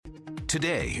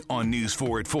Today on News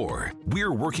 4 at 4,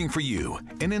 we're working for you.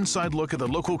 An inside look at the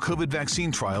local COVID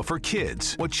vaccine trial for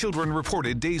kids, what children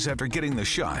reported days after getting the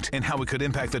shot, and how it could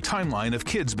impact the timeline of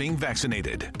kids being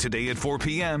vaccinated. Today at 4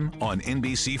 p.m. on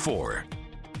NBC4.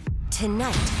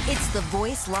 Tonight, it's The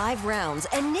Voice Live rounds,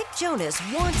 and Nick Jonas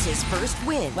wants his first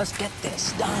win. Let's get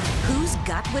this done. Who's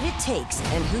got what it takes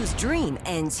and whose dream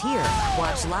ends here?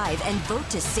 Watch live and vote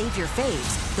to save your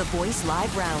faves. The Voice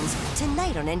Live rounds,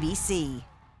 tonight on NBC.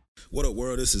 What up,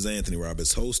 world? This is Anthony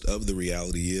Roberts, host of The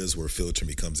Reality Is, where filtering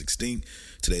becomes extinct.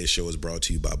 Today's show is brought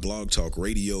to you by Blog Talk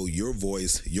Radio, your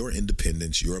voice, your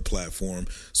independence, your platform.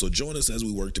 So join us as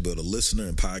we work to build a listener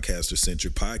and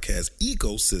podcaster-centric podcast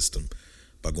ecosystem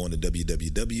by going to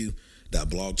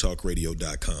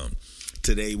www.blogtalkradio.com.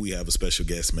 Today we have a special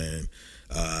guest, man.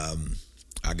 I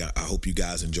hope you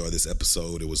guys enjoy this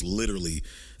episode. It was literally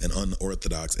an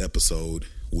unorthodox episode.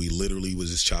 We literally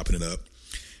was just chopping it up.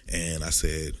 And I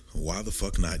said, why the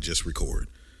fuck not just record?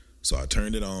 So I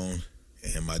turned it on,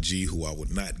 and my G, who I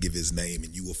would not give his name,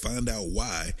 and you will find out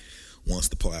why once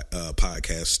the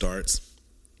podcast starts.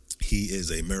 He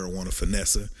is a marijuana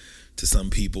finesser. To some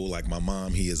people, like my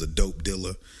mom, he is a dope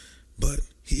dealer. But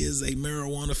he is a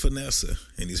marijuana finesser,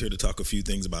 and he's here to talk a few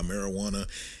things about marijuana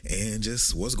and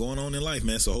just what's going on in life,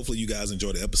 man. So hopefully you guys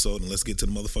enjoy the episode, and let's get to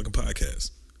the motherfucking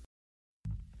podcast.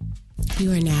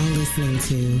 You are now listening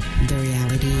to The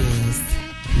Reality Is.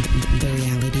 The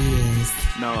Reality Is.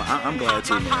 No, I'm glad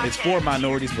to, man. It's for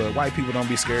minorities, but white people, don't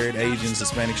be scared. Asians,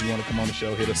 Hispanics, you want to come on the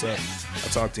show, hit us up. I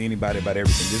talk to anybody about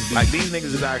everything. Like, these niggas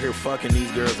is out here fucking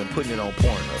these girls and putting it on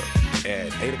Pornhub.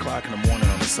 At 8 o'clock in the morning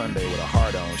on a Sunday with a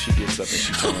heart on, she gets up and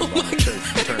she turns on the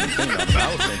church and turns the thing on. And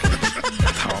I was thinking,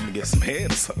 I thought I'm going to get some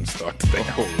head or something to start the thing.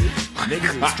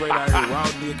 Niggas is straight out here raw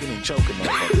dicking and choking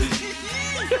motherfuckers.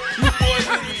 God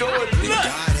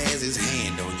has his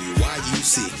hand on you. Why you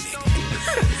sick, nigga?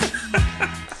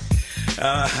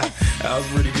 That was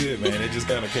pretty good, man. It just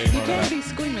kind of came on. You can't be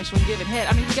squeamish when giving head.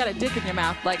 I mean, you got a dick in your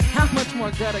mouth. Like, how much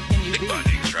more gutter can you be?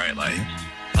 Niggas, right? Like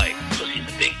pussy's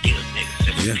a big deal,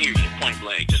 niggas. Just period, point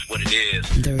blank, just what it is.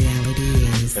 The Reality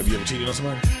Is. Have you ever cheated on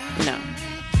somebody? No.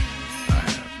 I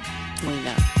have. We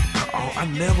know. I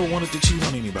never wanted to cheat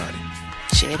on anybody.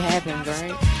 Shit happens,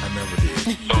 right? I never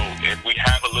did. So if we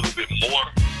have a little bit more,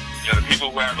 you know, the people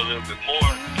who have a little bit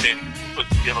more, then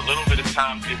give a little bit of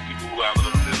time to people who have a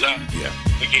little bit less. Yeah.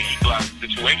 We can equalize the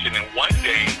situation, and one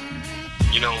day,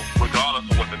 you know,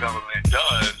 regardless of what the government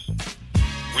does,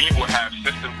 we will have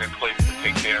systems in place to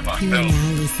take care of You are ourselves.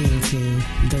 now listening to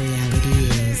The Reality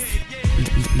Is.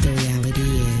 The Reality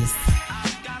Is.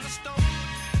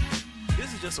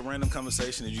 This is just a random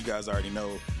conversation, as you guys already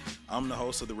know. I'm the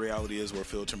host of The Reality Is, where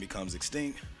filtering becomes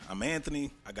extinct. I'm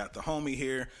Anthony. I got the homie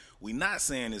here. We not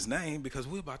saying his name because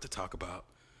we're about to talk about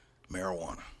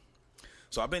marijuana.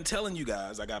 So I've been telling you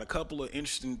guys, I got a couple of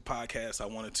interesting podcasts I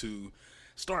wanted to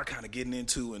start kind of getting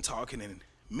into and talking. And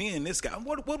me and this guy,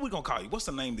 what are we going to call you? What's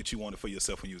the name that you wanted for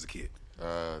yourself when you was a kid?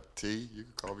 T. You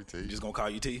can call me T. You just going to call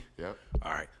you T? Yep.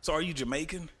 All right. So are you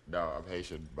Jamaican? No, I'm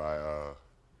Haitian by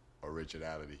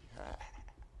originality.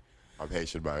 I'm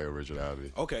Haitian by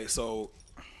originality. Okay, so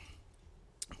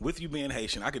with you being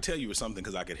Haitian, I could tell you or something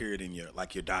because I could hear it in your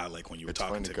dialect when you were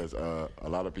talking to me. It's funny because a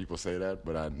lot of people say that,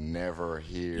 but I never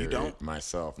hear it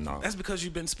myself. No. That's because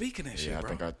you've been speaking that shit, bro.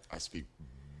 I think I speak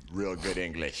real good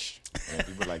English. And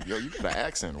people are like, yo, you got an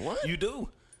accent. What? You do.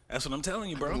 That's what I'm telling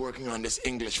you, bro. I've been working on this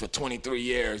English for 23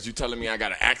 years. You telling me I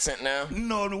got an accent now?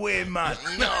 No way, man.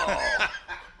 No.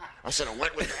 I should have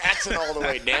went with the accent all the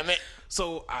way, damn it.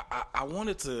 So I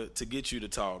wanted to get you to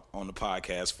talk on the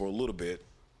podcast for a little bit.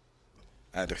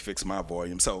 I had to fix my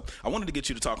volume. So I wanted to get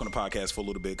you to talk on the podcast for a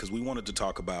little bit because we wanted to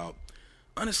talk about,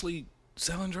 honestly,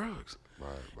 selling drugs.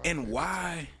 Right. And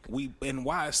why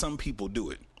some people do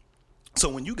it. So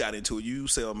when you got into it, you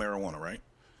sell marijuana, right?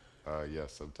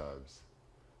 Yes, sometimes.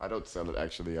 I don't sell it,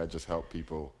 actually. I just help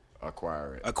people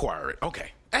acquire it.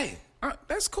 Okay. Hey,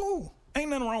 that's cool. Ain't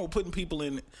nothing wrong with putting people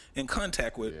in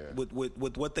contact with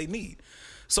what they need.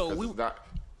 So we not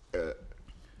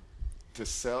to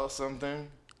sell something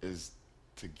is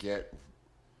to get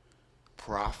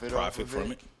profit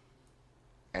from it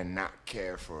and not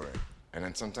care for it. And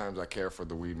then sometimes I care for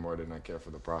the weed more than I care for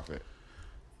the profit.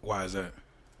 Why is that?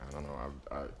 I don't know.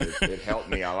 It helped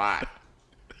me a lot.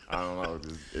 I don't know.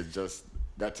 It just,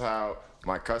 that's how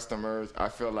my customers, I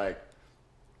feel like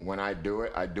when I do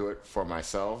it for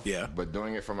myself. Yeah. But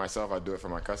doing it for myself, I do it for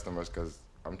my customers because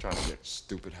I'm trying to get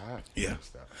stupid high. Yeah.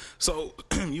 So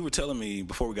you were telling me,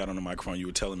 before we got on the microphone, you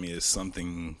were telling me it's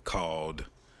something called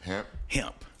hemp.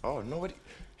 Oh, nobody.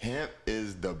 Hemp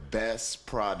is the best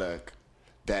product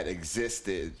that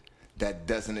existed that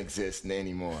doesn't exist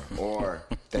anymore, or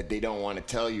that they don't want to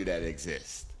tell you that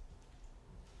exists.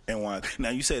 And why?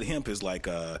 Now you said hemp is like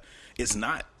it's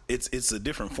not. It's a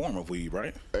different form of weed,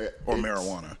 right? Or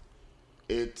marijuana.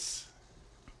 It's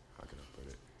how can I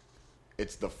put it?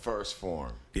 It's the first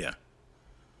form. Yeah.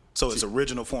 So it's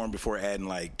original form before adding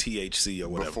like THC or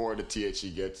whatever. Before the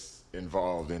THC gets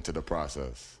involved into the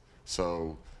process.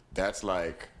 So that's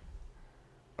like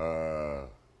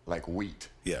wheat.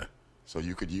 Yeah. So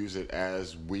you could use it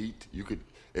as wheat. You could.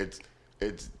 It's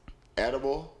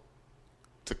edible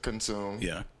to consume.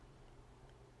 Yeah.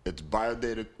 It's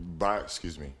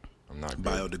excuse me. I'm not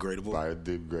good. Biodegradable.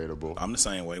 Biodegradable. I'm the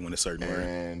same way when it's certain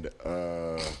and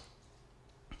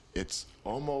it's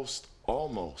almost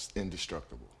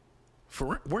indestructible.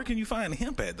 Where can you find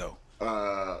hemp at though?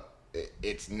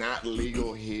 It's not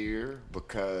legal here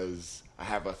because I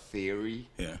have a theory.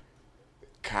 Yeah.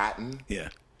 Cotton. Yeah.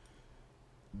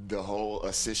 The whole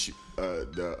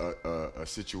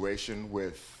situation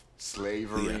with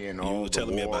slavery and all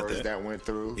the wars that went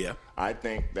through. Yeah. I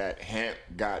think that hemp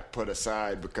got put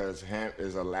aside because hemp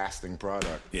is a lasting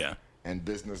product. Yeah. And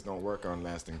business don't work on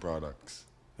lasting products.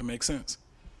 That makes sense.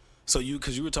 So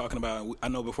because you were talking about, I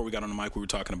know before we got on the mic, we were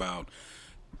talking about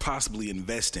possibly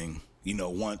investing,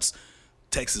 once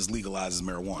Texas legalizes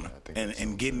marijuana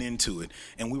and getting into it.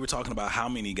 And we were talking about how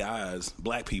many guys,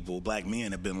 black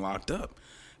men have been locked up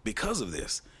because of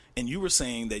this. And you were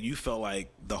saying that you felt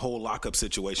like the whole lockup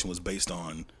situation was based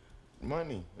on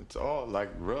money. It's all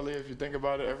really, if you think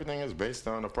about it, everything is based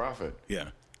on a profit.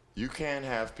 Yeah. You can't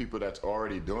have people that's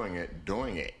already doing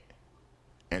it,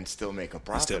 and still make a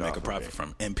profit.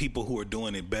 From it. And people who are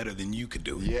doing it better than you could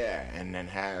do it. Yeah, and then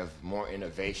have more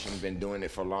innovation, been doing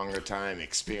it for a longer time,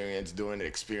 experience doing it,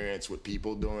 experience with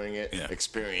people doing it,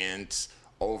 experience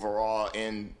overall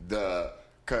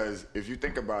because if you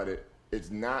think about it,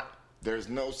 there's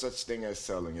no such thing as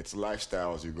selling. It's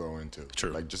lifestyles you go into.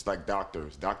 True. Just like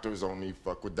doctors. Doctors only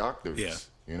fuck with doctors. Yeah.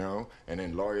 And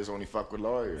then lawyers only fuck with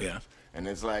lawyers. Yeah. And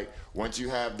it's like, once you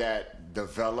have that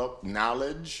developed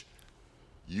knowledge,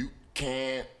 you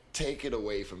can't take it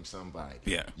away from somebody.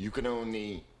 Yeah. You can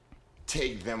only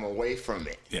take them away from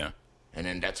it. Yeah. And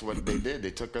then that's what they did.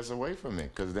 They took us away from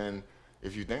it. Because then,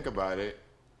 if you think about it,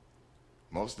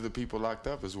 most of the people locked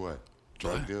up is what?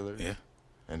 Drug dealers. Yeah.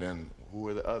 And then who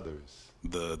are the others?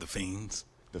 The fiends.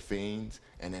 The fiends.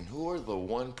 And then who are the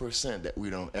 1% that we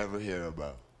don't ever hear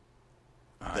about?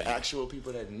 The actual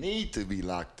people that need to be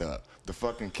locked up. The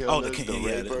fucking killers, the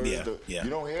rapers. You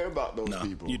don't hear about those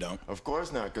people. You don't. Of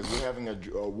course not, because we're having a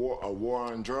war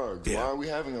on drugs. Yeah. Why are we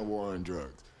having a war on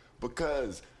drugs?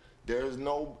 Because there's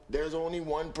only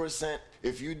 1%.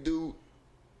 If you do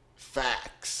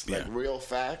facts, real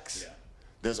facts,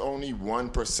 there's only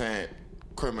 1%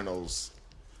 criminals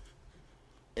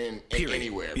in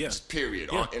anywhere, just period,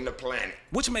 in the planet.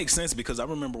 Which makes sense because I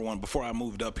remember before I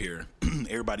moved up here,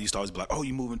 everybody used to always be like, oh,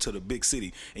 you moving to the big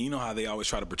city. And you know how they always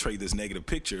try to portray this negative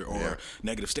picture or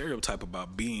negative stereotype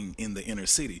about being in the inner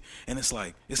city. And it's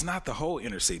like, it's not the whole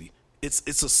inner city. It's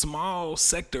a small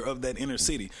sector of that inner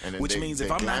city, which means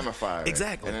if I'm not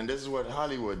exactly. And then this is what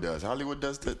Hollywood does. Hollywood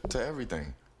does to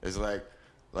everything. It's like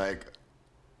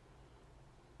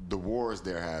the wars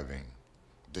they're having,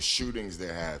 the shootings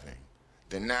they're having.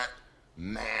 They're not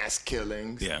mass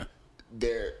killings. Yeah.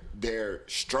 They're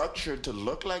structured to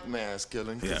look like mass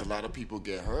killings because a lot of people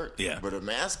get hurt. Yeah. But a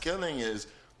mass killing is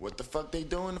what the fuck they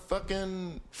doing to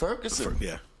fucking Ferguson.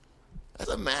 Yeah. That's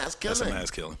a mass killing. That's a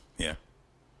mass killing. Yeah.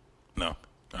 No,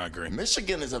 I agree.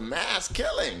 Michigan is a mass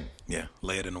killing. Yeah.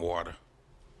 Lay it in the water.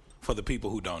 For the people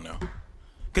who don't know.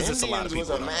 Because it's a lot of people.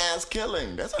 It was a mass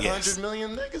killing. That's 100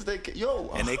 million niggas.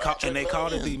 And they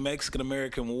called it the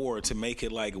Mexican-American War to make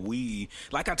it like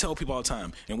I tell people all the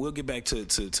time, and we'll get back to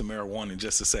marijuana in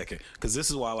just a second, because this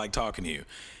is why I like talking to you.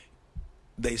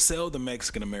 They sell the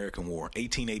Mexican-American War,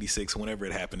 1886, whenever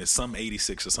it happened. It's some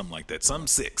 86 or something like that, some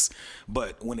 6.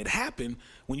 But when it happened,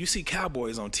 when you see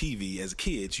cowboys on TV as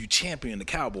kids, you champion the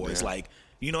cowboys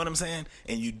you know what I'm saying?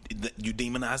 And you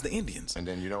demonize the Indians. And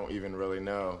then you don't even really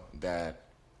know that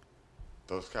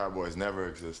those cowboys never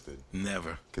existed.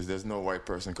 Never. Because there's no white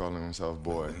person calling himself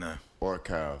boy or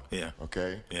cow. Yeah.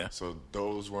 Okay? Yeah. So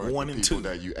those weren't the people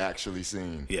that you actually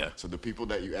seen. Yeah. So the people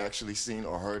that you actually seen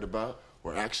or heard about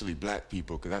were actually black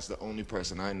people, because that's the only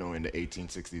person I know in the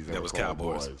 1860s that was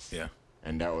cowboys. Boys. Yeah.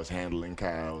 and that was handling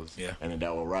cows, Yeah. and then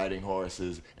that were riding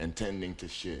horses and tending to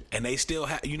shit. And they still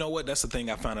have, you know what? That's the thing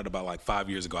I found out about like 5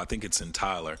 years ago. I think it's in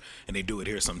Tyler, and they do it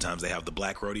here sometimes. They have the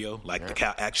black rodeo, like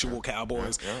the actual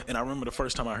cowboys. And I remember the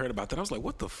first time I heard about that, I was like,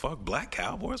 what the fuck? Black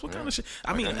cowboys? What kind of shit?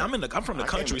 I mean, I'm from the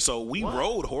country, so we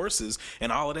rode horses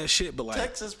and all of that shit, but like.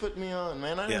 Texas put me on,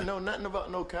 man. I didn't know nothing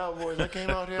about no cowboys. I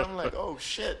came out here, I'm like, oh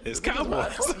shit. It's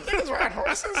cowboys. Niggas ride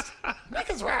horses.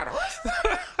 Niggas ride horses.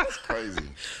 That's crazy.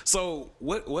 So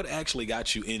what actually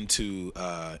got you into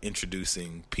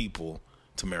introducing people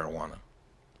to marijuana?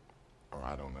 Oh,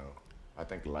 I don't know. I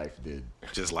think life did.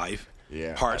 Just life?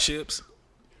 Yeah. Hardships?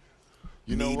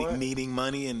 You know what? Needing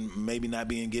money and maybe not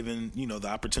being given, the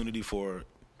opportunity for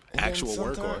actual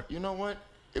work, or you know what?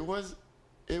 It was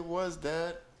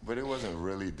that, but it wasn't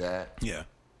really that. Yeah.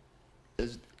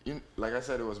 It's like I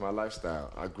said, it was my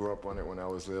lifestyle. I grew up on it when I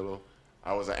was little.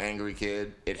 I was an angry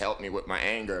kid. It helped me with my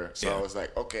anger. So I was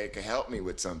like, okay, it can help me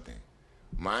with something.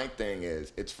 My thing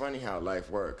is, it's funny how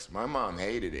life works. My mom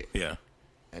hated it. Yeah.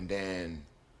 And then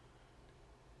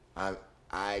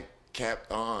I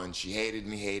kept on. She hated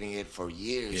me hating it for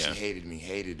years. Yeah. She hated me,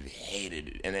 hated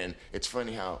it. And then it's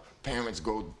funny how parents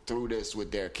go through this with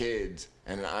their kids.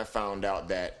 And I found out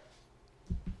that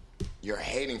you're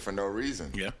hating for no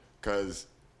reason. Yeah. Because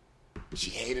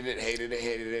she hated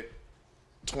it.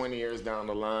 20 years down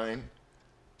the line,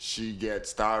 she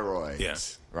gets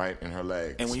steroids, right, in her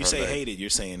legs. And when you say hated,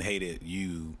 you're saying hated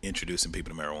you introducing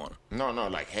people to marijuana. No,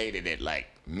 like hated it, like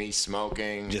me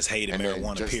smoking. Just hated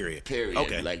marijuana, period. Period.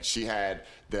 Okay. Like she had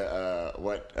the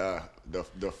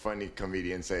funny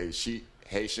comedian say,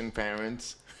 Haitian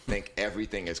parents think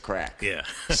everything is crack. Yeah.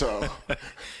 So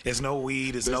there's no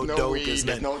weed, there's no dope, there's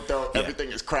no dope. Yeah.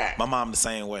 Everything is crack. My mom the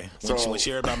same way. When she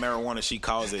heard about marijuana, she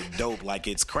calls it dope, like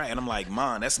it's crack. And I'm like,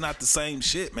 Mom, that's not the same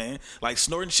shit, man. Like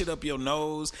snorting shit up your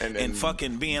nose and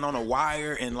fucking being on a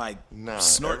wire and like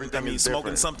smoking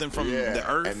different. Something from the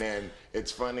earth. And then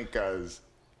it's funny because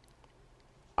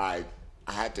I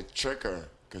had to trick her.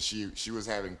 Because she was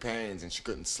having pains and she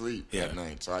couldn't sleep at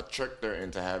night. So I tricked her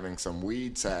into having some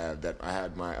weed salve that I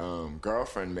had my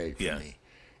girlfriend make for me.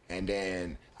 And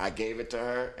then I gave it to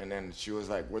her, and then she was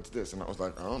like, what's this? And I was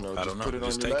like, I don't know. Just put it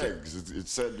on your legs. It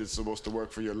said it's supposed to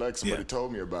work for your legs. Somebody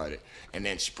told me about it. And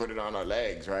then she put it on her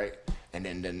legs, right? And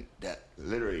then that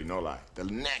literally, no lie, the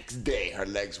next day her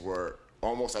legs were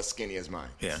almost as skinny as mine.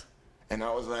 Yeah. And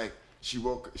I was like, she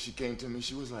came to me,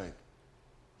 she was like,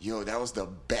 yo, that was the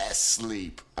best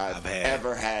sleep I've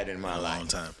ever had in my life. Long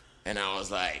time. And I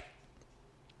was like,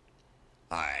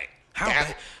 all right.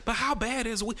 How bad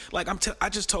is we? Like I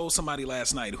just told somebody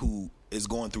last night who is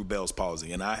going through Bell's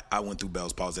palsy, and I went through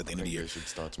Bell's palsy at the end of the year. They should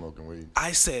start smoking weed.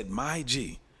 I said, my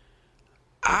G,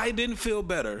 I didn't feel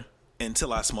better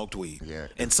until I smoked weed. Yeah.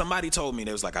 And somebody told me,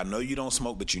 they was like, I know you don't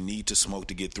smoke, but you need to smoke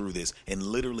to get through this. And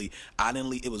literally, I didn't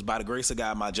leave. It was by the grace of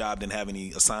God, my job didn't have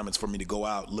any assignments for me to go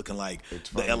out looking like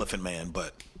the Elephant Man.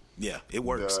 But yeah, it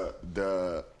works.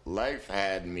 The life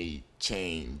had me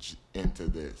change into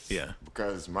this. Yeah.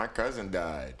 Because my cousin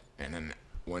died. And then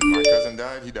when my cousin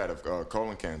died, he died of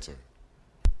colon cancer.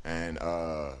 And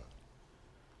I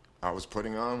was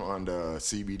putting on the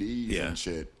CBDs and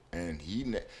shit. And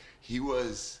he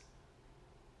was,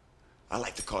 I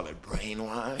like to call it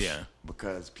brainwash. Yeah.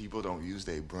 Because people don't use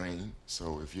their brain.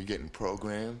 So if you're getting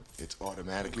programmed, it's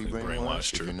automatically brainwashed.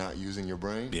 Brainwashed, if true. you're not using your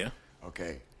brain. Yeah.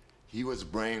 Okay. He was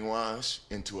brainwashed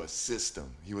into a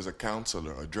system. He was a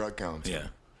counselor, a drug counselor. Yeah.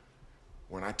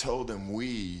 When I told him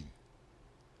weed,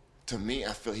 to me,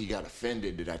 I feel he got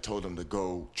offended that I told him to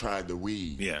go try the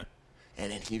weed. Yeah.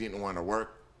 And then he didn't want to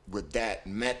work with that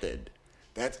method.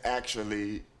 That's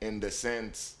actually in the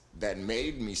sense that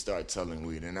made me start selling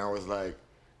weed. And I was like,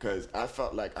 because I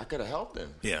felt like I could have helped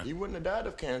him. Yeah. He wouldn't have died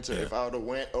of cancer if I would have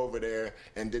went over there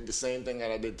and did the same thing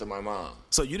that I did to my mom.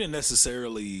 So you didn't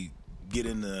necessarily get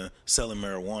into selling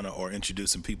marijuana or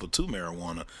introducing people to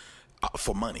marijuana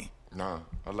for money. Nah,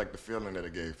 I like the feeling that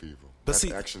it gave people. But that's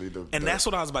see, actually that's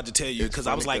what I was about to tell you, because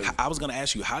I was like, because I was going to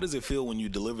ask you, how does it feel when you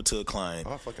deliver to a client?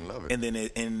 Oh, I fucking love it. And then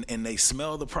and they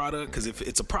smell the product, because if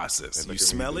it's a process, you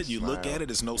smell it, you look at it,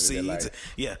 there's no seeds. Like,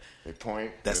 yeah, they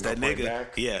point. That's that nigga.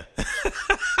 Back. Yeah.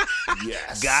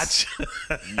 Yes. Gotcha.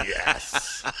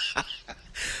 Yes.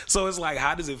 So it's like,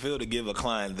 how does it feel to give a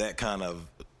client that kind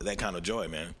of joy,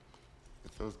 man?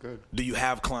 It feels good. Do you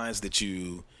have clients that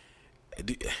you?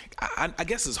 I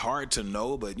guess it's hard to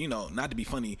know, but not to be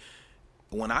funny.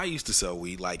 When I used to sell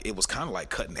weed, like it was kind of like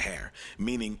cutting hair,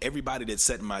 meaning everybody that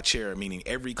sat in my chair, meaning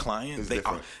every client,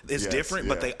 it's different,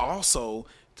 but they also,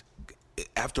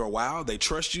 after a while, they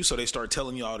trust you, so they start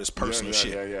telling you all this personal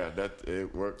shit. Yeah. That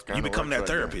it works. You become their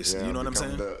therapist. You know what I'm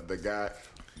saying? The guy.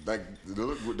 Like,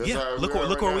 look Yeah, how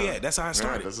look where we at. That's how I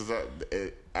started. This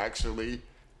is actually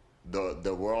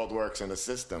the world works in a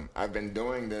system. I've been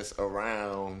doing this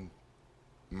around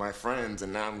my friends,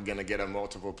 and now I'm gonna get a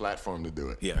multiple platform to do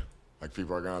it. Yeah. Like,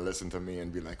 people are gonna listen to me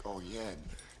and be like, "Oh yeah,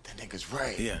 that nigga's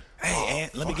right." Yeah. Hey,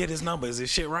 Ant, let me get his number. Is this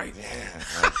shit right? Yeah.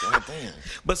 Like, goddamn.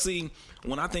 But see,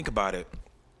 when I think about it,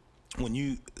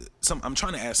 I'm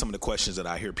trying to ask some of the questions that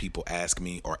I hear people ask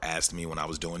me or asked me when I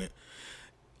was doing it.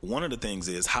 One of the things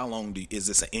is, how long is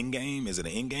this an end game? Is it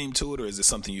an end game to it, or is it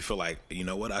something you feel like, you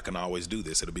know what, I can always do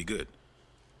this, it'll be good?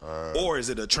 Or is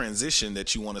it a transition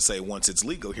that you want to say, once it's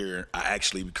legal here, I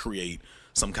actually create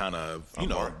some kind of,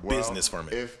 business from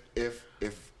it?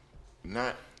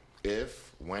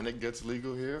 When it gets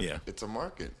legal here, yeah, it's a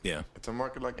market. Yeah. It's a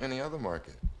market like any other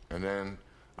market. And then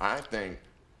I think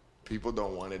people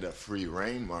don't want it a free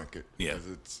reign market, because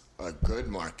it's a good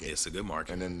market. It's a good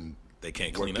market. And then they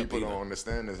can't clean up. What people don't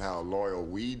understand is how loyal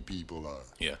weed people are.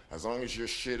 Yeah. As long as your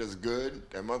shit is good,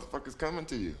 that motherfucker's coming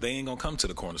to you. They ain't gonna come to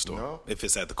the corner store. No. If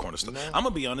it's at the corner store. No. I'm gonna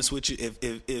be honest with you.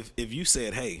 If you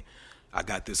said, hey, I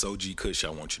got this OG Kush I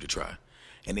want you to try,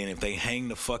 and then if they hang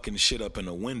the fucking shit up in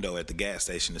the window at the gas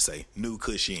station to say new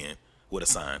Kush in with a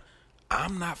sign,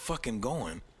 I'm not fucking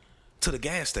going to the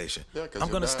gas station. Yeah, I'm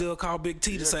gonna still call Big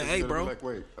T to say, hey bro, like,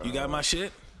 wait, you got my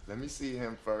shit? Let me see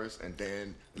him first, and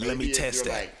then let me test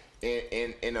that. Like,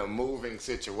 in a moving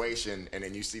situation, and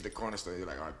then you see the corner store, you're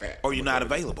like, all right, bet. Or you're not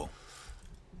available.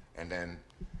 And then,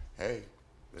 hey,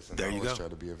 listen, there I you always go. try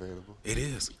to be available. It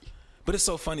is. But it's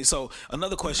so funny. So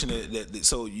another question that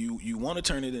so you want to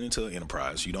turn it into an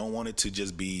enterprise. You don't want it to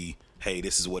just be, hey,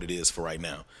 this is what it is for right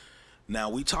now. Now,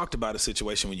 we talked about a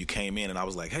situation when you came in, and I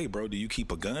was like, hey, bro, do you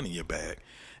keep a gun in your bag?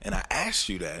 And I asked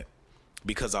you that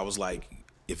because I was like,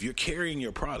 if you're carrying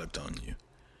your product on you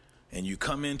and you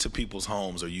come into people's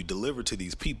homes or you deliver to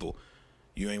these people,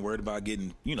 you ain't worried about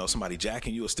getting, somebody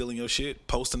jacking you or stealing your shit,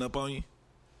 posting up on you?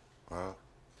 Well,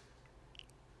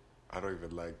 I don't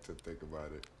even like to think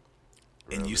about it.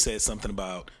 And you said something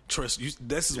about trust.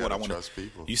 This is what I want to trust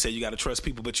people. You said you got to trust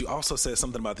people, but you also said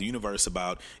something about the universe,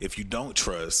 about if you don't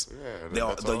trust,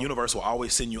 the universe will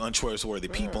always send you untrustworthy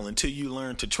people until you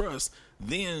learn to trust.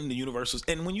 Then the universe was.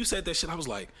 And when you said that shit, I was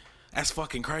like, that's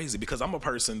fucking crazy, because I'm a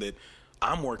person that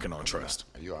I'm working on trust.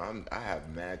 I have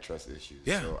mad trust issues.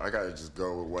 Yeah. So I gotta just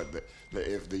go with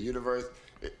if the universe.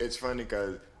 It's funny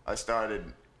because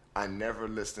I never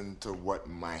listened to what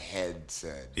my head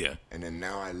said. Yeah. And then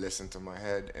now I listen to my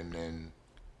head, and then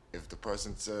if the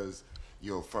person says,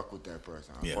 yo, fuck with that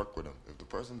person, I fuck with them. If the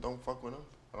person don't fuck with them,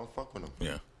 I don't fuck with them.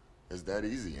 Yeah. It's that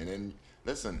easy. And then,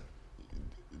 listen,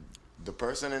 the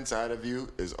person inside of you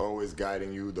is always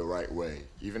guiding you the right way,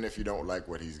 even if you don't like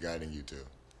what he's guiding you to.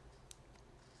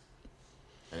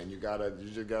 And you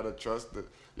just gotta trust that.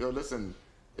 Yo, listen,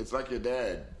 it's like your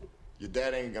dad. Your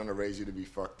dad ain't gonna raise you to be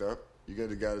fucked up. You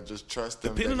gotta just trust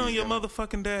him. Depending on your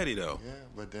motherfucking daddy, though. Yeah,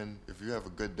 but then if you have a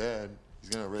good dad, he's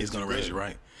gonna raise you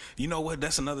right. You know what?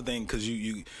 That's another thing, because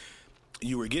you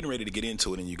were getting ready to get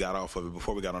into it, and you got off of it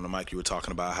before we got on the mic. You were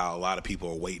talking about how a lot of people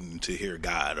are waiting to hear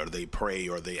God, or they pray,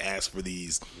 or they ask for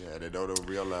these. Yeah, they don't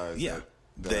realize. Yeah.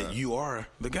 That you are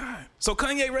the guy. So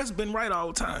Kanye West been right all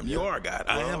the time. You are a God.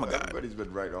 I am a God. Everybody's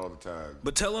been right all the time.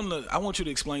 But tell him I want you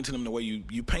to explain to them the way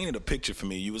you painted a picture for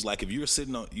me. You was like, if you were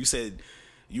sitting on, you said,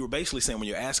 you were basically saying when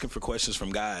you're asking for questions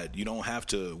from God, you don't have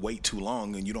to wait too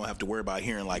long, and you don't have to worry about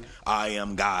hearing like, I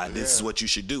am God. This is what you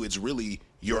should do. It's really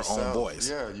your own voice.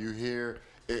 Yeah, you hear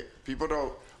it.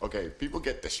 People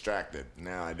get distracted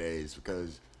nowadays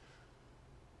because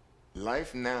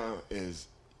life now is,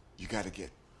 you got to get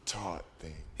taught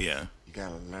things. Yeah. You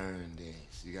gotta learn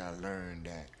this. You gotta learn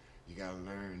that. You gotta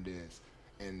learn this.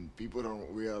 And people don't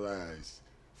realize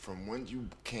from when you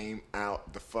came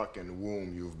out the fucking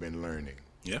womb, you've been learning.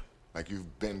 Yeah. Like,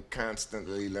 you've been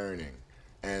constantly learning.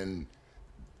 And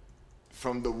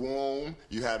from the womb,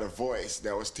 you had a voice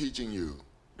that was teaching you.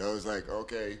 That was like,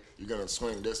 okay, you're gonna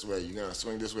swing this way. You're gonna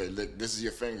swing this way. Look, this is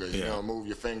your fingers. You're gonna move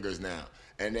your fingers now.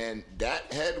 And then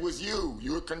that head was you.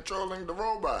 You were controlling the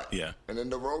robot. Yeah. And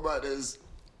then the robot is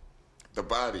the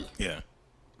body. Yeah.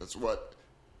 That's what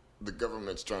the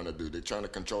government's trying to do. They're trying to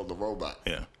control the robot.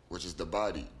 Yeah. Which is the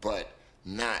body. But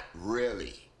not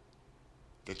really.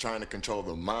 They're trying to control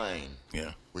the mind.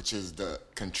 Yeah. Which is the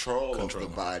control of the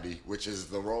body, which is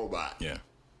the robot. Yeah.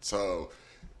 So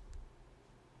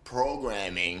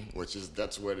programming,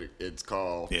 that's what it's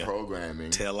called, programming.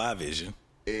 Television.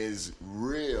 Is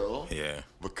real. Yeah.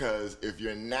 Because if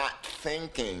you're not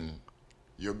thinking,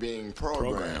 you're being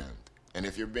programmed. And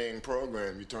if you're being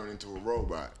programmed, you turn into a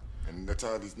robot. And that's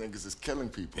how these niggas is killing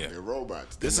people. They're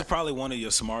robots. This is probably one of your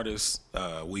smartest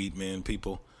weed men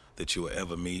people. that you will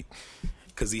ever meet,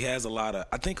 because he has I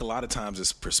think a lot of times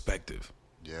it's perspective.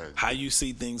 Yeah. How you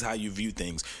see things, how you view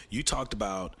things. You talked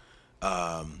about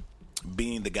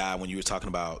being the guy when you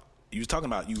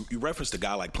referenced a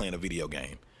guy like playing a video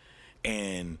game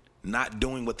and not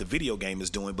doing what the video game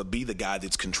is doing, but be the guy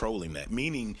that's controlling that.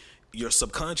 Meaning your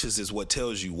subconscious is what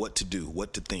tells you what to do,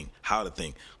 what to think, how to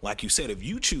think. Like you said, if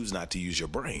you choose not to use your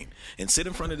brain and sit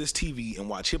in front of this TV and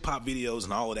watch hip hop videos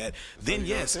and all of that, then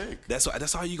yes, that's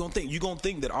all you're going to think. You're going to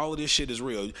think that all of this shit is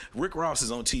real. Rick Ross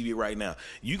is on TV right now.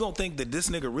 You're going to think that this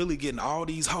nigga really getting all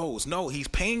these hoes. No, he's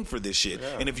paying for this shit.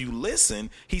 Yeah. And if you listen,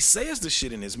 he says the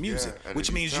shit in his music,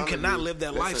 which means you cannot live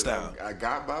that lifestyle. I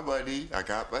got my buddy. I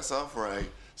got myself right.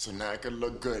 So now I can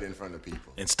look good in front of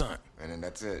people. And stunt. And then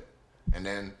that's it. And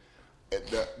then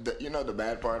the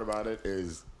bad part about it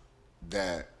is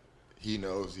that he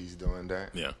knows he's doing that.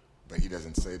 Yeah. But he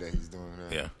doesn't say that he's doing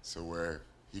that. Yeah. So where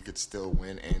he could still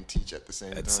win and teach at the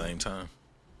same time. At the same time.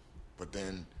 But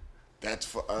then that's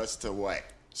for us to what?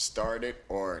 Start it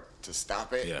or to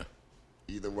stop it? Yeah.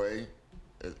 Either way.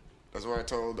 That's what I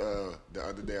told the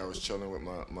other day. I was chilling with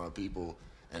my people,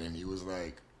 and then he was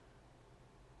like,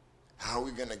 how are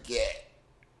we going to get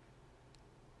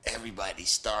everybody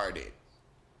started?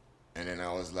 And then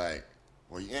I was like,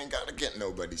 well, you ain't got to get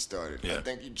nobody started. Yeah. I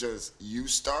think you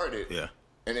started. Yeah.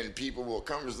 And then people will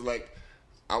come. It's like,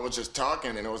 I was just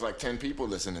talking, and it was like 10 people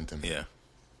listening to me. Yeah.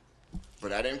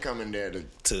 But I didn't come in there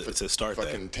to start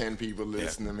fucking 10 people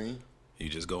listen to me. You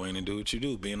just go in and do what you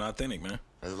do, being authentic, man.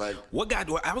 It's like,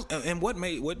 what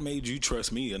made you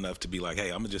trust me enough to be like,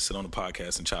 hey, I'm gonna just sit on the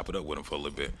podcast and chop it up with him for a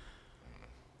little bit?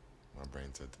 My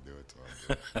brain said to do it, so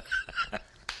I did.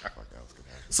 Fuck else could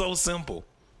happen. So simple.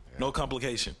 Yeah. No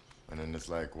complication. And then it's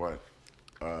like, what?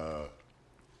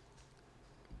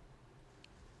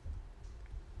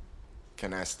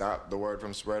 Can I stop the word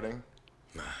from spreading?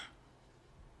 Nah.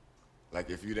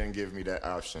 Like, if you didn't give me that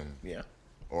option. Yeah.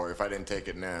 Or if I didn't take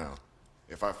it now.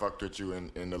 If I fucked with you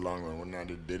in the long run, wouldn't I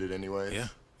did it anyways? Yeah.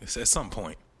 It's at some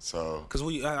point. So. Because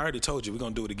I already told you, we're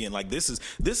going to do it again. Like, this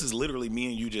is literally me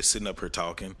and you just sitting up here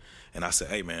talking. And I said,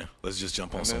 hey, man, let's just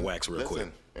jump on some wax real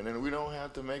quick. And then we don't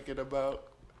have to make it about.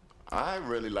 I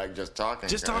really like just talking.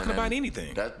 Just talking about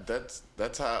anything.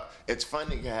 That's how. It's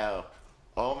funny how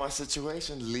all my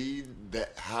situations lead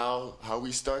that how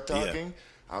we start talking.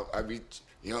 Yeah. I be,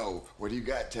 yo, what do you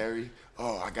got, Terry?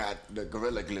 Oh, I got the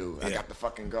Gorilla Glue. I got the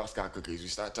fucking Girl Scout cookies. We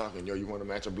start talking. Yo, you want to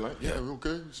match a blunt? Yeah,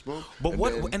 okay, smoke. But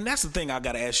and that's the thing I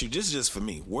got to ask you, just for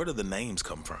me, where do the names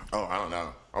come from? Oh, I don't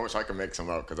know. I wish I could make some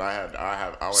up because I would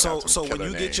have So some when you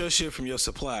names. get your shit from your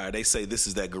supplier, they say this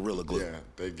is that Gorilla Glue. Yeah,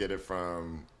 they get it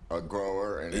from a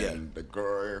grower, and then the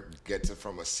grower gets it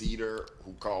from a seeder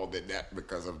who called it that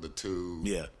because of the two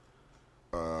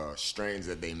strains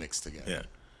that they mix together. Yeah.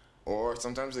 Or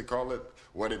sometimes they call it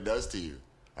what it does to you.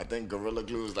 I think Gorilla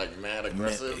Glue is like mad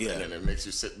aggressive, and then it makes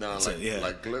you sit down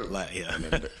like glue. And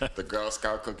then the Girl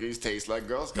Scout cookies taste like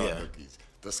Girl Scout cookies.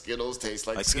 The Skittles taste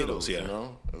like Skittles. You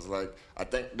know, it's like I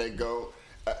think they go.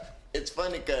 It's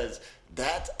funny because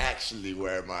that's actually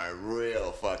where my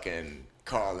real fucking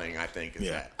calling I think is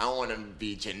at. I want to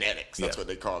be genetics. That's what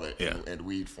they call it in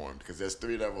weed form, because there's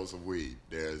 3 levels of weed.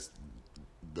 There's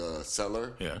the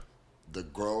seller. Yeah. The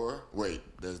grower.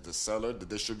 There's the seller, the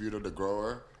distributor, the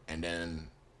grower, and then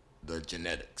the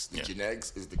genetics. The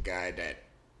genetics is the guy that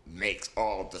makes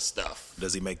all the stuff.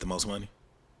 Does he make the most money?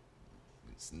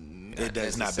 It's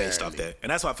not based off that.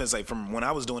 And that's why I feel like from when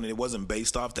I was doing it, it wasn't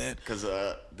based off that. Because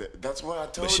that's what I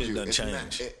told but shit you. Doesn't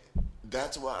change.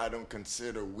 That's why I don't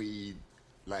consider weed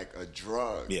like a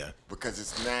drug. Yeah. Because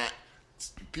it's not.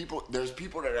 There's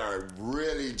people that are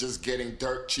really just getting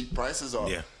dirt cheap prices off.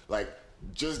 Yeah. Like,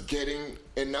 just getting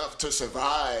enough to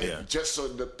survive just so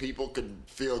that people could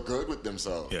feel good with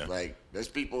themselves. Yeah. Like, there's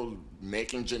people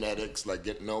making genetics, like,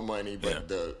 get no money, but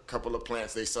the couple of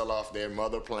plants they sell off their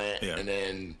mother plant, and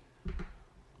then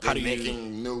they're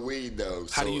making new weed, though.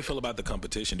 How do you feel about the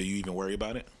competition? Do you even worry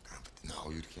about it?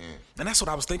 No, you can't. And that's what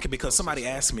I was thinking, because somebody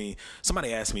asked me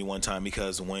one time,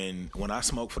 because when I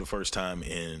smoked for the first time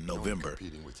in November. You're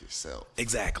competing with yourself.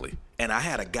 Exactly. And I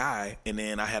had a guy, and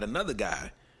then I had another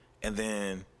guy. And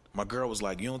then my girl was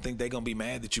like, you don't think they going to be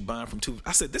mad that you buying from 2?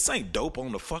 I said, this ain't dope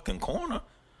on the fucking corner.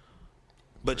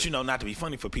 But, not to be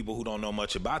funny for people who don't know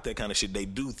much about that kind of shit, they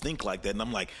do think like that. And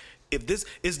I'm like, if this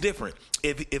is different,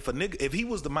 if he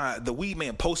was the weed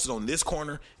man posted on this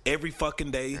corner every fucking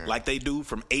day, like they do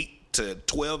from 8 to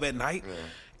 12 at night,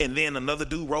 and then another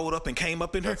dude rolled up and came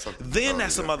up in here, then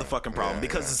that's a motherfucking problem,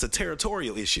 because it's a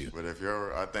territorial issue. But if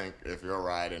you're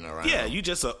riding around. Yeah, you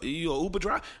a Uber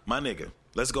driver. My nigga,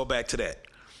 let's go back to that.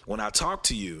 When I talk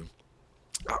to you,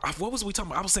 what was we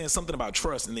talking about? I was saying something about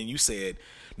trust, and then you said,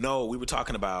 no, we were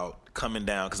talking about coming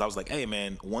down, because I was like, hey,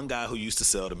 man, one guy who used to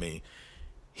sell to me,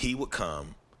 he would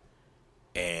come,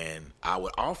 and I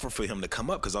would offer for him to come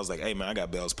up, because I was like, hey, man, I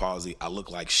got Bell's palsy. I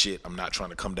look like shit. I'm not trying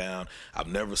to come down. I've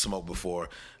never smoked before.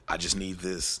 I just need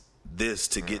this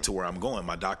to get to where I'm going.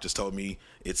 My doctors told me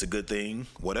it's a good thing,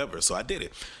 whatever, so I did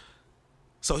it.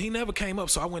 So he never came up,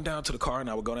 so I went down to the car, and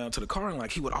I would go down to the car, and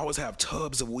like he would always have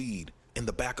tubs of weed in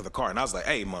the back of the car. And I was like,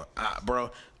 hey, bro,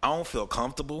 I don't feel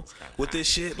comfortable with this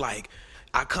shit. Like,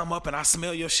 I come up and I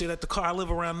smell your shit at the car. I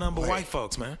live around white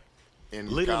folks, man. In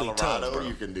Literally Colorado, tubs,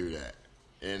 you can do that.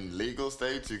 In legal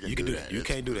states, you can do that. You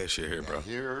can't do that shit here, bro.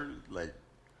 Here, like,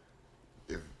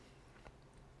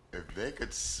 if they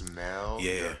could smell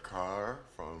your car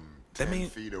from 10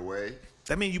 feet away.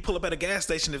 That means you pull up at a gas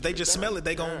station. If they just smell it,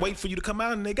 they gonna wait for you to come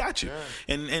out, and they got you.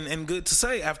 Yeah. And good to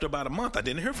say, after about a month, I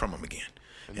didn't hear from them again.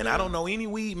 And I don't know any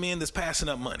weed men that's passing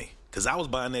up money, because I was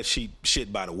buying that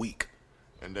shit by the week.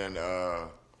 And then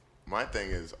my thing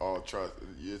is all trust.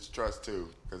 It's trust too,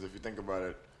 because if you think about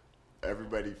it,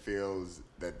 everybody feels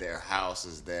that their house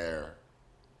is their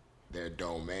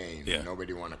domain. Yeah.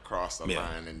 Nobody want to cross the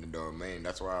line in the domain.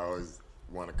 That's why I always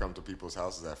want to come to people's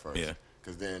houses at first. Yeah.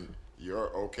 Because then you're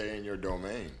okay in your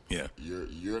domain. Yeah.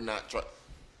 You're not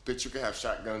Bitch, you can have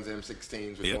shotguns,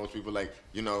 M16s, with most people, like,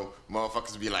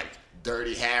 motherfuckers be like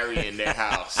Dirty Harry in their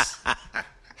house.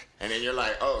 And then you're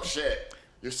like, oh shit,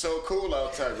 you're so cool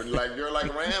outside. But like, you're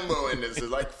like Rambo in this. There's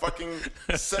like fucking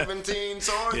 17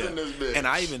 swords in this bitch. And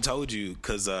I even told you,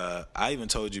 because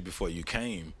before you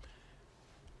came.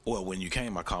 Well, when you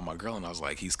came, I called my girl and I was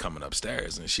like, he's coming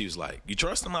upstairs. And she was like, you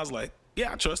trust him? I was like,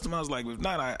 yeah, I trust him. I was like, if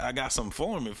not, I got something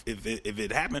for him if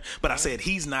it happened. But I said,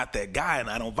 he's not that guy and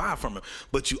I don't vibe from him.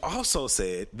 But you also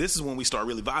said, this is when we start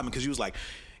really vibing, because you was like,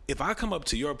 if I come up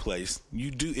to your place,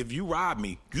 if you rob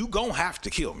me, you gonna have to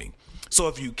kill me. So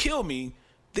if you kill me,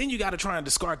 then you got to try and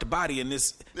discard the body, and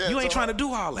you ain't trying to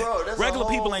do all that. Bro, regular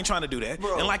people ain't trying to do that.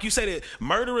 Bro. And like you said, that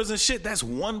murderers and shit, that's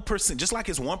 1%. Just like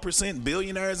it's 1%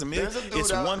 billionaires and millions, it's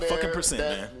 1%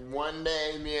 man. One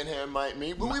day me and him might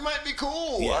meet, but we might be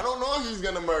cool. Yeah. I don't know if he's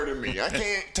gonna murder me. I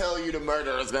can't tell you the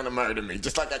murderer is gonna murder me.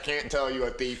 Just like I can't tell you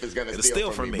a thief is gonna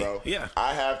steal from me, bro. Yeah.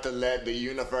 I have to let the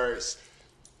universe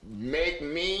make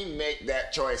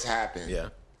that choice happen. Yeah.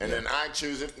 And then I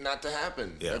choose it not to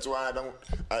happen. Yeah. That's why I don't.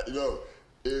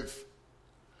 If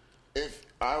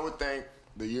I would think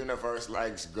the universe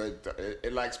likes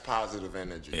it likes positive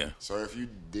energy. Yeah. So if you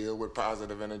deal with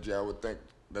positive energy, I would think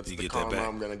that's the karma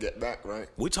I'm gonna get back, right?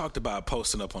 We talked about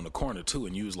posting up on the corner too,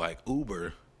 and you was like,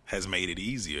 Uber has made it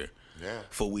easier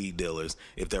for weed dealers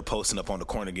if they're posting up on the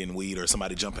corner getting weed, or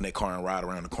somebody jump in their car and ride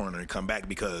around the corner and come back,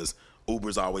 because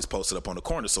Uber's always posted up on the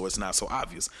corner, so it's not so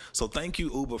obvious. So thank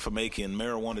you, Uber, for making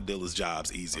marijuana dealers'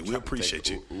 jobs easy. We appreciate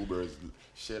you. Uber's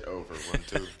shit over one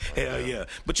too. Hell yeah!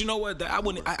 But you know what?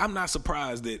 I'm not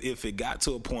surprised that if it got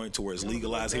to a point to where it's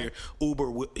legalized here,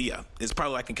 Uber. It's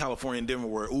probably like in California and Denver,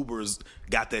 where Uber's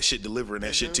got that shit delivering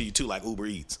that shit to you too, like Uber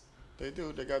Eats. They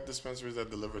do. They got dispensaries that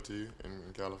deliver to you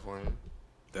in California.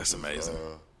 That's amazing.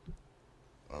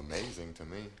 Amazing to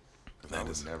me. I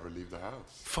would never leave the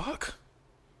house. Fuck.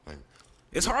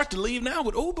 It's hard to leave now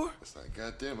with Uber. It's like,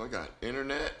 goddamn, I got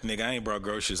internet. Nigga, I ain't brought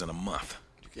groceries in a month.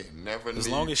 You can never leave. As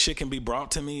long as shit can be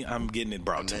brought to me, I'm getting it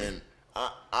brought to me.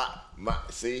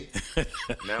 See?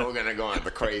 Now we're going to go on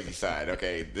the crazy side.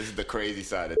 Okay, this is the crazy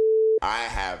side. I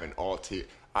have an ulterior.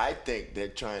 I think they're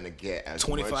trying to get as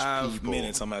 25 much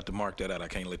minutes. I'm going to have to mark that out. I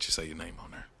can't let you say your name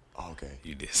on there. Okay.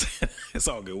 You did. It's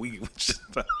all good. We just,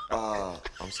 I'm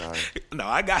sorry. No,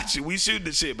 I got you. We shoot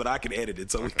the shit, but I can edit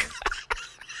it. So okay.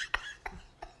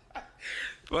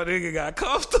 My nigga got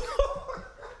comfortable.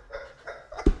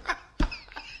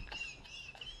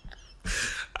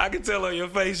 I can tell on your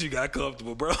face you got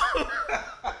comfortable, bro.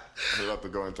 I'm about to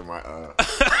go into my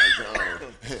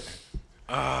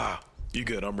zone. You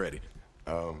good? I'm ready.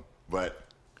 But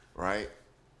right.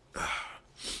 I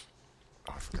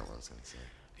forgot what I was gonna say.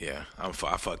 Yeah, I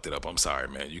fucked it up. I'm sorry,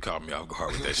 man. You caught me off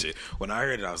guard with that shit. When I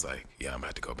heard it, I was like, yeah, I'm going to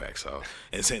have to go back. So,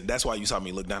 and that's why you saw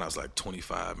me look down. I was like,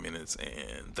 25 minutes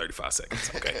and 35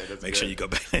 seconds. Okay, make sure you go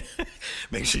back.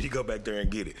 Make sure you go back there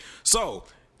and get it. So,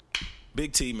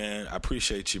 Big T, man, I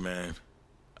appreciate you, man.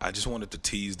 I just wanted to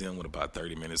tease them with about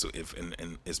 30 minutes.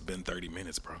 And it's been 30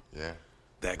 minutes, bro. Yeah.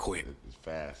 That quick. It's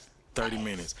fast. 30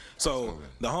 minutes. So,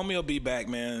 the homie will be back,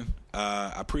 man.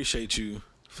 I appreciate you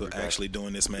for actually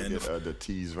doing this, man. The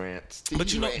tease rants.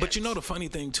 But you know the funny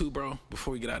thing too, bro,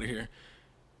 before we get out of here,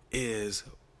 is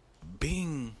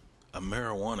being a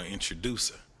marijuana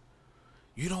introducer.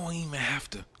 You don't even have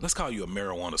to. Let's call you a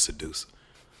marijuana seducer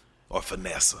or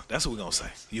finesser. That's what we're gonna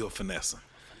say. You're a finesser.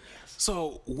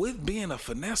 So with being a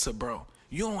finesser, bro,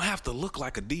 you don't have to look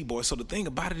like a D-boy. So the thing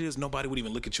about it is nobody would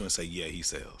even look at you and say, yeah, he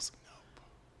sells.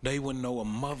 They wouldn't know a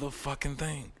motherfucking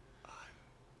thing.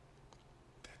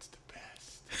 That's the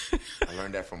best. I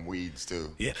learned that from Weeds,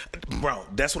 too. Yeah. Bro,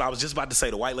 that's what I was just about to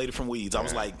say. The white lady from Weeds. I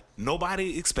was like,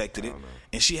 nobody expected it.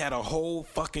 And she had a whole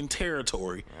fucking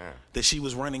territory that she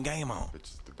was running game on. Which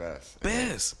is the best.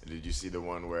 Best. And did you see the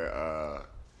one where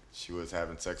she was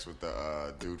having sex with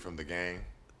the dude from the gang?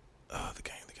 The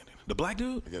gang. The black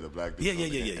dude? Yeah, the black dude.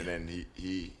 Yeah. And then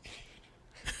he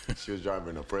she was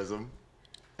driving a Prism,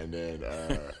 and then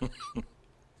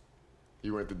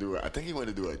he went to do a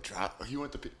drop. He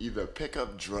went to either pick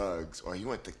up drugs or he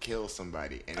went to kill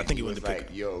somebody. And I think he was went to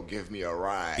like, "Yo, give me a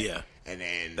ride." Yeah. And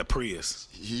then the Prius.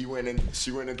 She went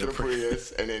into the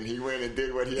Prius, and then he went and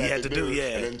did what he had to do.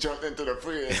 Yeah. And then jumped into the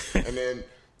Prius, and then.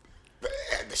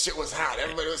 The shit was hot.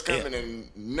 Everybody was coming, and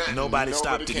nobody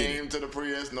stopped to came to the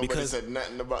Prius. Nobody said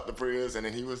nothing about the Prius, and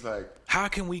then he was like, "How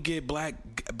can we get black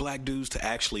dudes to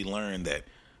actually learn that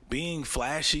being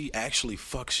flashy actually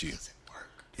fucks you?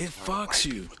 It fucks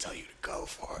you. People tell you to go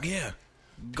for it. Yeah,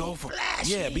 go for it.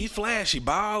 Yeah, be flashy.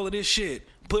 Buy all of this shit.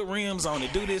 Put rims on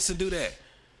it. Do this and do that.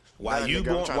 Why you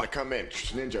trying to come in,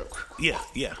 ninja?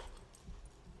 Yeah.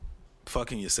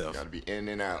 Fucking yourself. You got to be in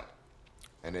and out,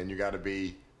 and then you got to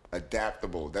be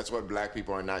adaptable. That's what black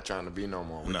people are not trying to be no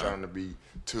more. We're trying to be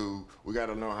we got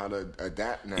to know how to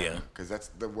adapt now, because that's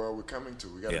the world we're coming to.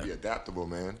 We got to be adaptable,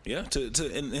 man. Yeah,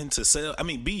 to sell. I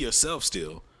mean, be yourself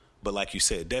still, but like you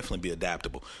said, definitely be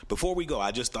adaptable. Before we go,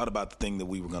 I just thought about the thing that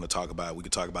we were going to talk about. We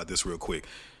could talk about this real quick.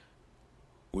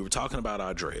 We were talking about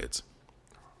our dreads,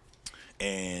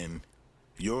 and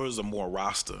yours are more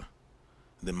Rasta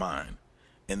than mine.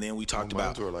 And then we talked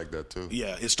about tour like that too.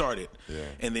 Yeah, it started. Yeah.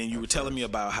 And then you were telling me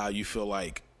about how you feel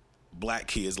like black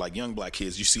kids, like young black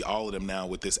kids, you see all of them now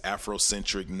with this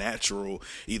Afrocentric, natural,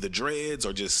 either dreads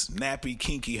or just nappy,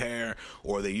 kinky hair,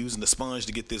 or they're using the sponge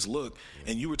to get this look.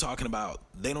 And you were talking about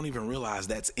they don't even realize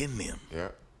that's in them.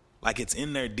 Yeah. Like it's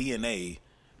in their DNA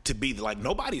to be like,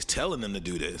 nobody's telling them to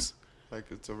do this. Like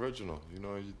it's original. You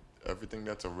know, everything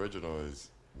that's original is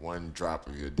one drop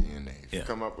of your DNA. If you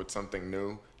come up with something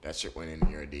new, that shit went into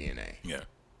your DNA. Yeah.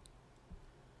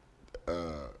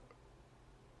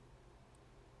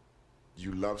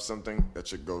 You love something, that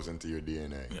shit goes into your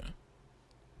DNA. Yeah.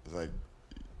 It's like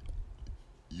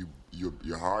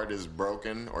your heart is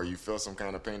broken or you feel some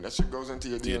kind of pain, that shit goes into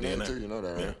your DNA too. You know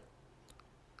that, right? Yeah.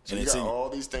 So and you got all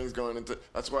these things going into.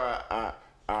 That's why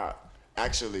I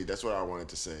actually that's what I wanted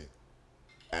to say.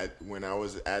 When I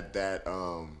was at that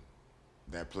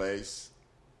place,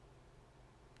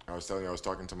 I was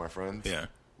talking to my friends. Yeah.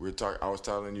 I was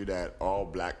telling you that all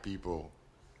black people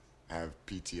have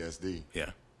PTSD.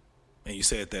 Yeah. And you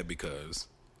said that because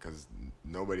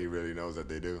nobody really knows that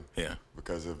they do. Yeah.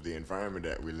 Because of the environment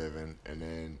that we live in. And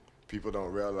then people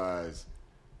don't realize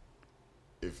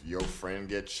if your friend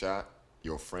gets shot,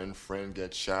 your friend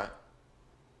gets shot,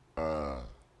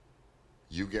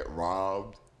 you get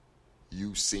robbed,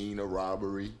 you seen a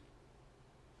robbery,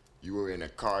 you were in a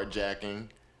carjacking,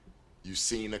 you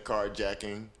seen a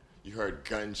carjacking, you heard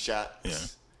gunshots.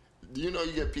 Yeah. Do you know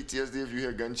you get PTSD if you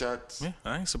hear gunshots? Yeah,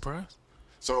 I ain't surprised.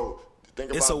 So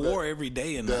think about it's a war every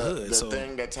day in the hood. The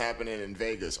thing that's happening in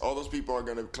Vegas, all those people are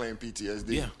gonna claim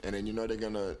PTSD. Yeah. And then they're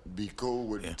gonna be cool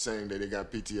with saying that they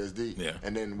got PTSD. Yeah.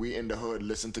 And then we in the hood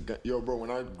listen to bro. When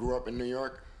I grew up in New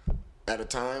York, at a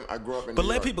time I grew up in. But New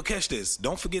let York. people catch this.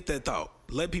 Don't forget that thought.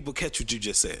 Let people catch what you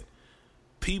just said.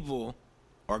 People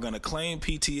are gonna claim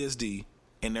PTSD.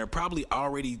 And they're probably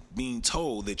already being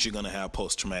told that you're going to have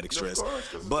post-traumatic stress. Of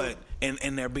course, but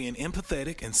and they're being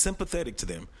empathetic and sympathetic to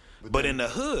them. But in the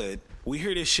hood, we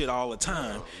hear this shit all the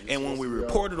time. And when we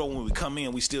report it or when we come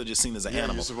in, we still just seen as an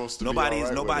animal. You're supposed to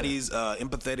nobody's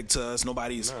empathetic to us.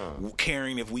 Nobody's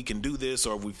caring if we can do this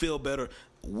or if we feel better.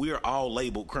 We're all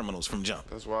labeled criminals from jump.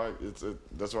 That's why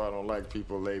that's why I don't like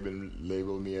people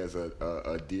label me as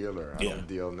a dealer. I don't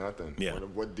deal nothing. Yeah.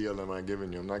 What deal am I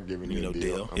giving you? I'm not giving you a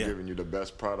deal. I'm giving you the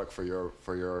best product for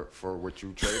what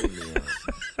you trading me on.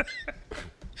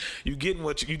 You getting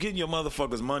your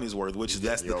motherfucker's money's worth, which is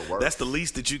that's the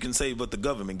least that you can say what the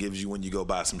government gives you when you go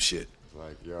buy some shit. It's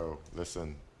like, yo,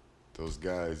 listen, those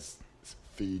guys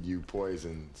feed you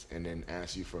poisons and then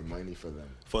ask you for money for them.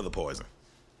 For the poison.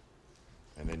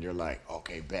 And then you're like,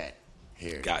 okay, bet.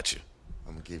 Here. Got you.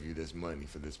 I'm going to give you this money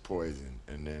for this poison.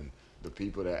 And then the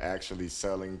people that are actually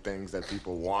selling things that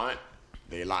people want,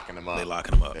 they locking them up.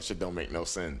 That shit don't make no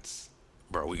sense.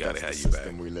 Bro, we got to have you back. That's the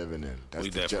system we living in. That's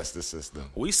the justice system.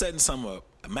 We setting some up.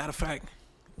 Matter of fact,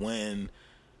 when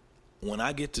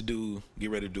I get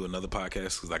ready to do another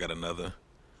podcast, because I got another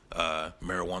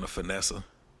Marijuana Finessa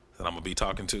that I'm going to be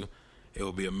talking to. It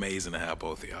would be amazing to have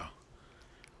both of y'all.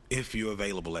 If you're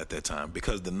available at that time.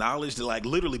 Because the knowledge that, like,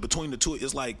 literally between the two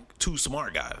is like two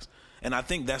smart guys. And I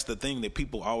think that's the thing that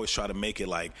people always try to make it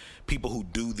like people who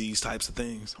do these types of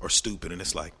things are stupid. And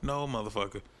it's like, no,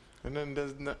 motherfucker. And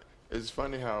then it's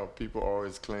funny how people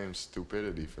always claim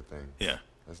stupidity for things. Yeah.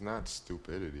 That's not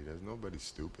stupidity. There's nobody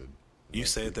stupid. You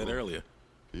said that earlier.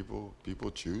 People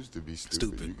choose to be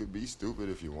stupid. You could be stupid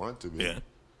if you want to be. Yeah.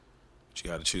 But you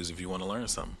got to choose if you want to learn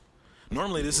something.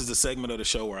 Normally, this is the segment of the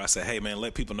show where I say, hey, man,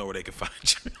 let people know where they can find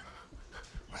you.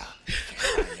 Well, you can't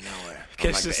find me nowhere.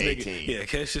 Catch this nigga. Yeah,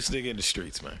 catch this nigga in the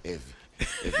streets, man. If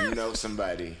you know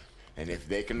somebody, and if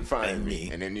they can find me,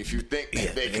 and then if you think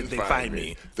that they can find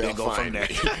me, they'll go find me.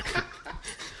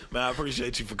 Man, I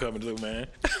appreciate you for coming through, man.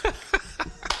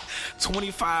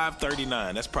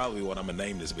 2539. That's probably what I'm going to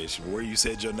name this bitch. Where you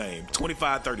said your name.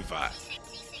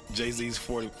 2535. Jay-Z's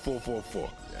 444.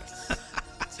 Yes.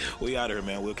 We out of here,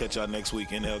 man. We'll catch y'all next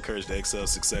week. Inhale Courage to Excel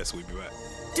Success. We'll be back.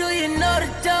 Do you know the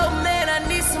dope, man? I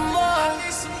need some more.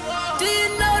 Do you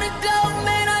know the dope,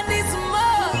 man? I need some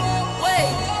more.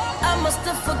 Wait, I must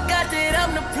have forgot that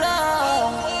I'm the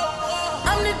plug.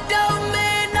 I'm the dope,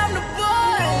 man. I'm the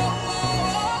boy.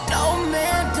 Dope,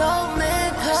 man, go. Dope,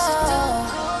 man, go.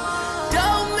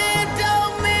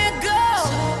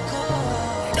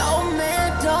 Dope,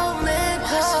 man,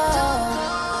 go.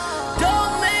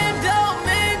 Dope, man,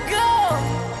 go.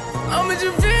 I'm a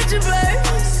Javinci, baby.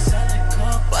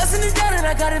 Bustin' it down and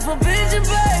I got it for Benji, baby.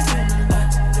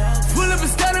 Pull up and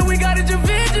stun it, we got it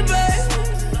Javinci,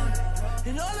 baby.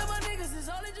 And all of my niggas is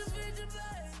all in Javinci, baby.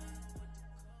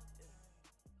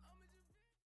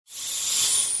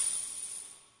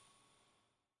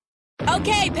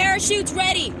 Okay, parachutes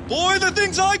ready. Boy, the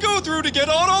things I go through to get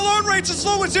auto loan rates as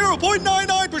low as 0.99%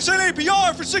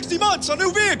 APR for 60 months on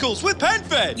new vehicles with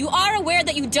PenFed. You are aware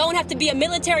that you don't have to be a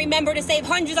military member to save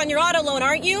hundreds on your auto loan,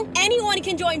 aren't you? Anyone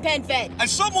can join PenFed.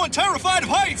 As someone terrified of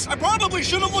heights, I probably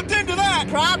should have looked into that.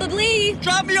 Probably.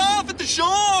 Drop me off at the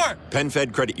shore.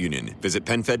 PenFed Credit Union. Visit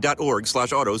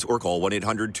PenFed.org/autos or call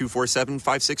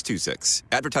 1-800-247-5626.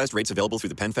 Advertised rates available through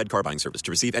the PenFed car buying service.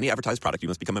 To receive any advertised product, you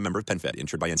must become a member of PenFed,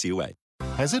 insured by NCUA.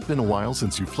 Has it been a while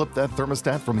since you flipped that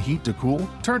thermostat from heat to cool?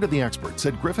 Turn to the experts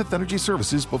at Griffith Energy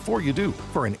Services before you do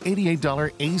for an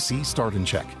 $88 AC start and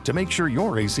check to make sure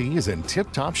your AC is in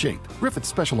tip-top shape. Griffith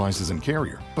specializes in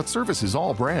Carrier, but services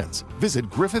all brands. Visit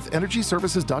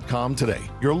GriffithEnergyServices.com today.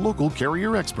 Your local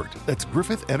Carrier expert. That's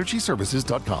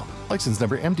GriffithEnergyServices.com. License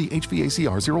number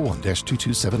MD-HVACR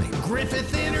 01-2278.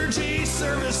 Griffith Energy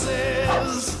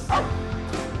Services.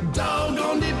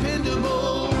 Doggone dependable.